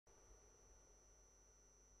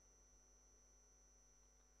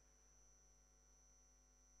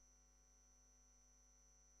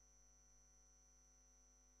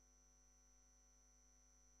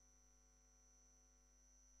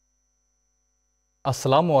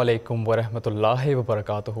Assalamu alaikum wa rahmatullahi wa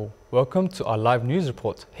barakatuhu. Welcome to our live news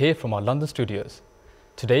report here from our London studios.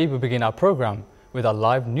 Today we begin our program with our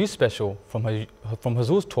live news special from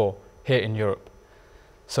Hazur's tour here in Europe.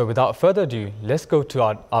 So without further ado, let's go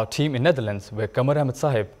to our team in Netherlands where Qamar Ahmed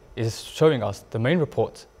Sahib is showing us the main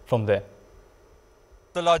report from there.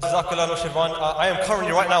 I am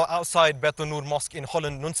currently right now outside Baitun Noor Mosque in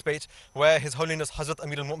Holland, Nunspeet, where His Holiness Hazrat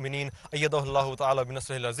Amir al-Mu'mineen Ayyadahullahu Ta'ala bin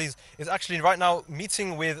Nasrihil Aziz is actually right now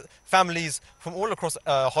meeting with families from all across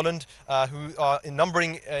Holland who are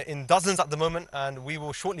numbering in dozens at the moment, and we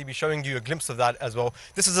will shortly be showing you a glimpse of that as well.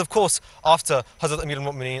 This is of course after Hazrat Amir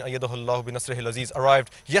al-Mu'mineen Ayyadahullahu bin Nasrihil Aziz arrived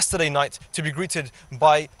yesterday night to be greeted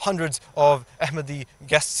by hundreds of Ahmadi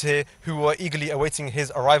guests here who were eagerly awaiting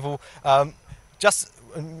his arrival. Just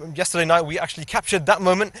yesterday night we actually captured that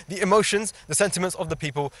moment, the emotions, the sentiments of the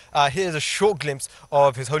people. Here's a short glimpse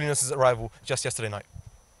of His Holiness's arrival just yesterday night.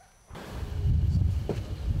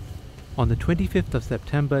 On the 25th of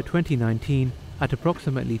September 2019, at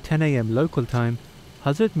approximately 10 AM local time,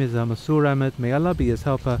 Hazrat Mirza Masroor Ahmad, may Allah be his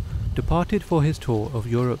helper, departed for his tour of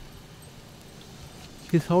Europe.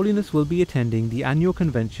 His Holiness will be attending the annual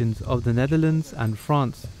conventions of the Netherlands and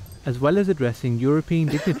France, as well as addressing European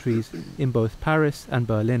dignitaries in both Paris and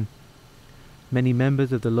Berlin. Many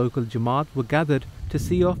members of the local Jamaat were gathered to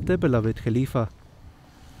see off their beloved Khalifa.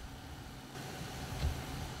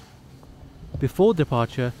 Before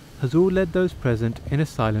departure, Hazur led those present in a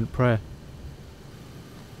silent prayer.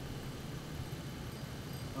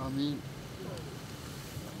 Ameen.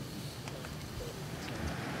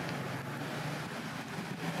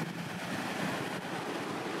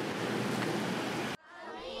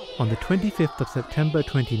 On the 25th of September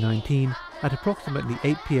 2019, at approximately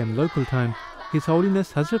 8 PM local time, His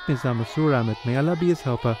Holiness Hazrat Mirza Masroor Ahmad, may Allah be his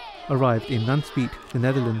helper, arrived in Nunspeet, the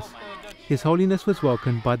Netherlands. His Holiness was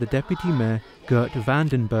welcomed by the Deputy Mayor Gert van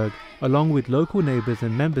den Berg, along with local neighbours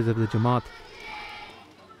and members of the Jamaat.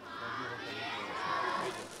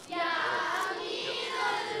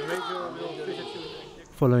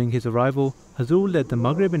 Following his arrival, Hazur led the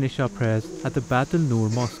Maghrib and Isha prayers at the Baitun Noor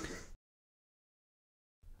Mosque.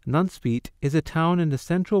 Nunspeet is a town in the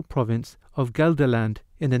central province of Gelderland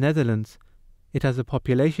in the Netherlands. It has a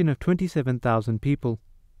population of 27,000 people.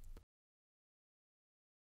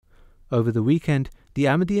 Over the weekend, the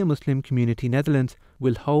Ahmadiyya Muslim Community Netherlands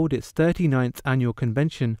will hold its 39th annual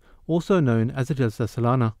convention, also known as the Jalsa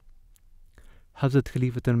Salana. Hazrat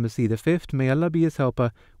Khalifatul Masih V, may Allah be his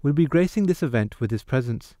helper, will be gracing this event with his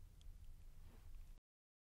presence.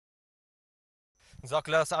 So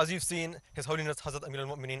as you've seen, His Holiness Hazrat Amir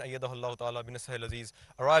al-Mu'mineen Ayyadahullahu Ta'ala bin Nasrihil Aziz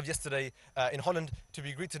arrived yesterday in Holland to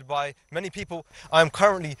be greeted by many people. I am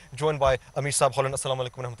currently joined by Amir Sahib Holland. Assalamu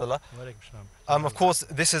alaikum wa rahmatullah. Of course,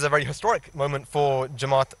 this is a very historic moment for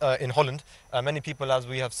Jamaat in Holland. Many people, as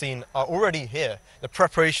we have seen, are already here. The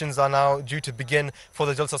preparations are now due to begin for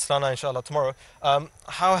the Jalsa Salana, inshallah, tomorrow.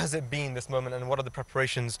 How has it been, this moment, and what are the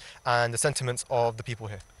preparations and the sentiments of the people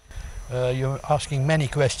here? You're asking many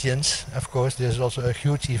questions. Of course, there's also a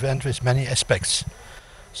huge event with many aspects.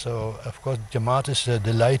 So, of course, Jamaat is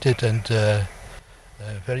delighted and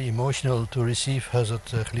very emotional to receive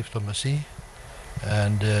Hazrat Khalifatul Masih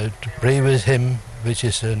and to pray with him, which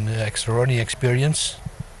is an extraordinary experience.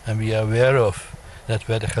 And we are aware of that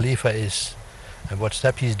where the Khalifa is and what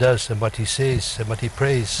step he does and what he says and what he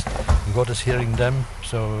prays. God is hearing them.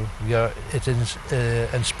 So it is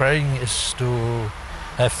inspiring us to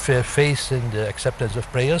have faith in the acceptance of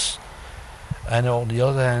prayers, and on the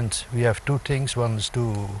other hand we have two things. One is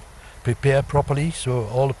to prepare properly, so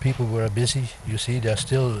all the people who are busy, you see, they're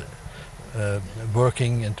still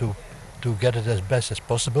working and to get it as best as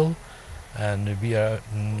possible, and we are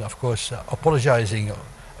of course apologizing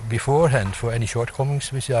beforehand for any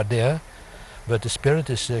shortcomings which are there, but the spirit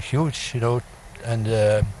is huge, you know, and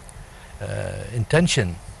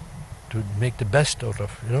intention to make the best out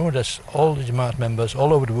of, you know, that's all the Jamaat members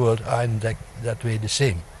all over the world are in that way the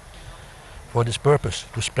same. For this purpose,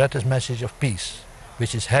 to spread this message of peace,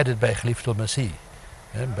 which is headed by Khalifatul Masih,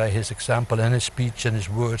 by his example and his speech and his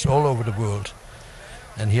words all over the world.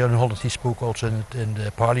 And here in Holland he spoke also in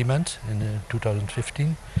the parliament in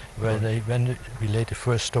 2015, when we laid the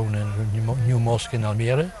first stone in a new mosque in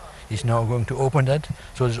Almere. He's now going to open that.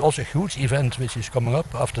 So there's also a huge event which is coming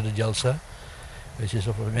up after the Jalsa, which is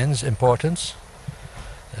of immense importance,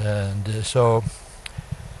 and so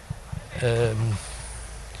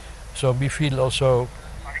we feel also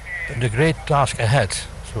the great task ahead.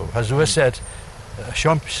 So Hazur said,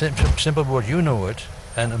 simple word, you know it,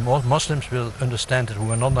 and Muslims will understand it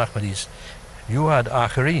who are not Ahmadis. You are the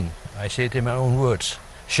Akhareen. I say it in my own words.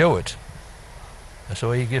 Show it.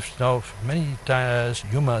 So he gives now many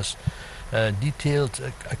humorous, detailed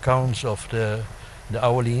accounts of the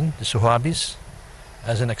Awalin, the Sahabis,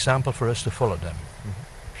 as an example for us to follow them.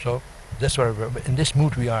 So that's where in this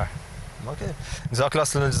mood we are. Okay.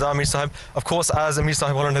 Jazakallah Amir Sahib. Of course, as Amir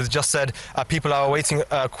Sahib Holland has just said, people are waiting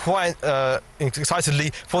quite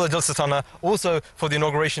excitedly for the Jalsa Thana, also for the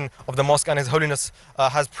inauguration of the mosque, and His Holiness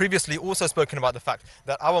has previously also spoken about the fact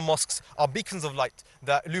that our mosques are beacons of light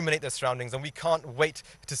that illuminate their surroundings, and we can't wait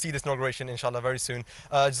to see this inauguration, inshallah, very soon.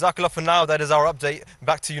 Jazakallah for now. That is our update.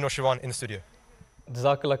 Back to you, Noshirwan, in the studio.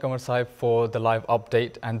 Jazakallah Qamar Sahib for the live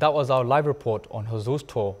update, and that was our live report on Huzur's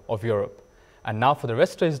tour of Europe. And now for the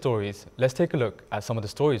rest of today's stories, let's take a look at some of the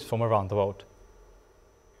stories from around the world.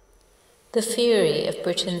 The fury of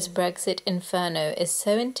Britain's Brexit inferno is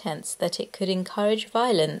so intense that it could encourage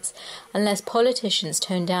violence unless politicians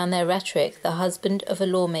tone down their rhetoric, the husband of a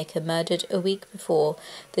lawmaker murdered a week before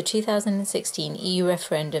the 2016 EU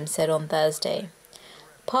referendum said on Thursday.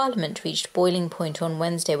 Parliament reached boiling point on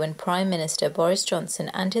Wednesday when Prime Minister Boris Johnson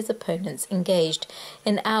and his opponents engaged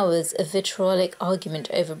in hours of vitriolic argument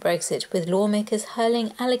over Brexit, with lawmakers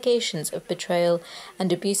hurling allegations of betrayal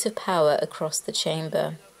and abuse of power across the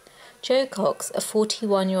chamber. Joe Cox, a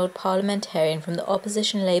 41-year-old parliamentarian from the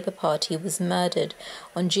opposition Labour Party, was murdered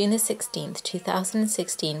on June 16,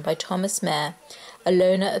 2016 by Thomas Mair, a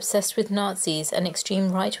loner obsessed with Nazis and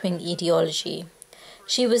extreme right-wing ideology.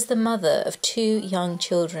 She was the mother of 2 young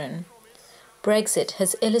children. Brexit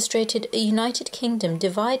has illustrated a United Kingdom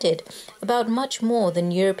divided about much more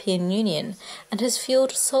than European Union and has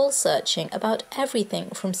fueled soul-searching about everything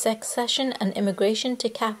from succession and immigration to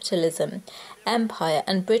capitalism, empire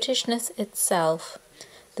and Britishness itself.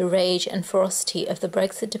 The rage and ferocity of the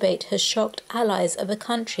Brexit debate has shocked allies of a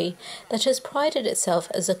country that has prided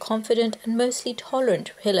itself as a confident and mostly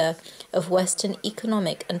tolerant pillar of Western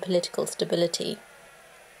economic and political stability.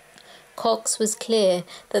 Cox was clear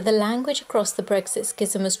that the language across the Brexit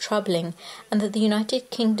schism was troubling and that the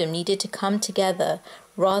United Kingdom needed to come together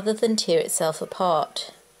rather than tear itself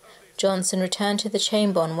apart. Johnson returned to the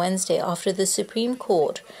chamber on Wednesday after the Supreme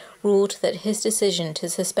Court ruled that his decision to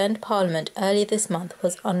suspend Parliament earlier this month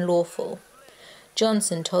was unlawful.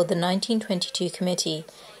 Johnson told the 1922 committee,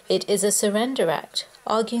 "It is a surrender act,"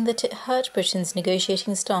 arguing that it hurt Britain's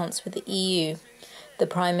negotiating stance with the EU. The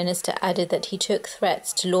Prime Minister added that he took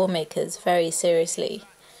threats to lawmakers very seriously.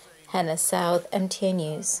 Hannah South, MTA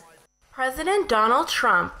News. President Donald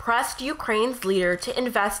Trump pressed Ukraine's leader to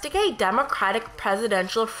investigate Democratic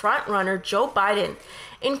presidential frontrunner Joe Biden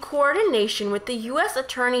in coordination with the U.S.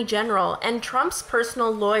 Attorney General and Trump's personal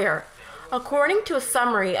lawyer, according to a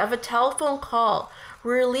summary of a telephone call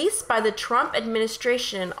released by the Trump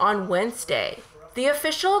administration on Wednesday. The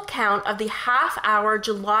official account of the half-hour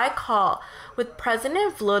July call with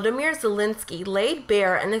President Volodymyr Zelensky laid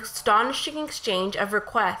bare an astonishing exchange of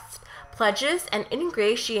requests, pledges, and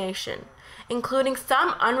negotiation, including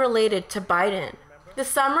some unrelated to Biden. The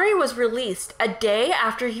summary was released a day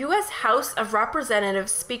after U.S. House of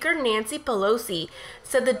Representatives Speaker Nancy Pelosi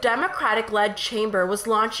said the Democratic-led chamber was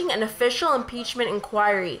launching an official impeachment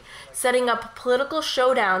inquiry, setting up a political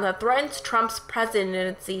showdown that threatens Trump's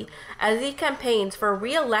presidency as he campaigns for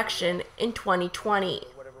re-election in 2020.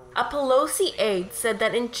 A Pelosi aide said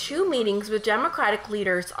that in 2 meetings with Democratic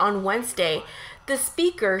leaders on Wednesday, the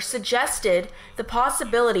Speaker suggested the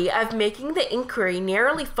possibility of making the inquiry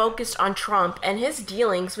narrowly focused on Trump and his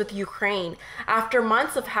dealings with Ukraine after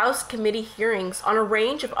months of House committee hearings on a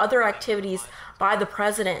range of other activities by the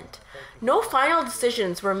president. No final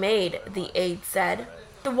decisions were made, the aide said.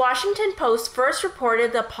 The Washington Post first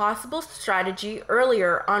reported the possible strategy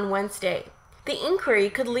earlier on Wednesday. The inquiry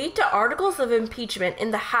could lead to articles of impeachment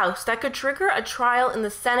in the House that could trigger a trial in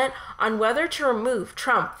the Senate on whether to remove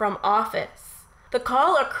Trump from office. The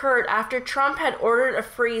call occurred after Trump had ordered a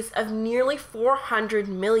freeze of nearly $400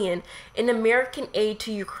 million in American aid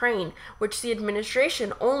to Ukraine, which the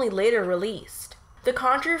administration only later released. The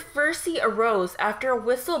controversy arose after a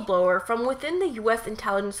whistleblower from within the U.S.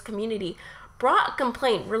 intelligence community brought a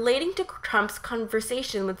complaint relating to Trump's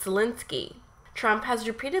conversation with Zelensky. Trump has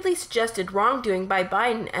repeatedly suggested wrongdoing by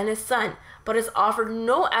Biden and his son, but has offered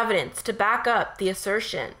no evidence to back up the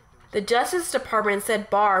assertion. The Justice Department said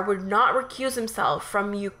Barr would not recuse himself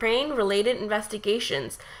from Ukraine-related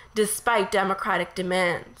investigations despite Democratic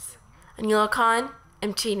demands. Anila Khan,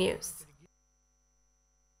 MT News.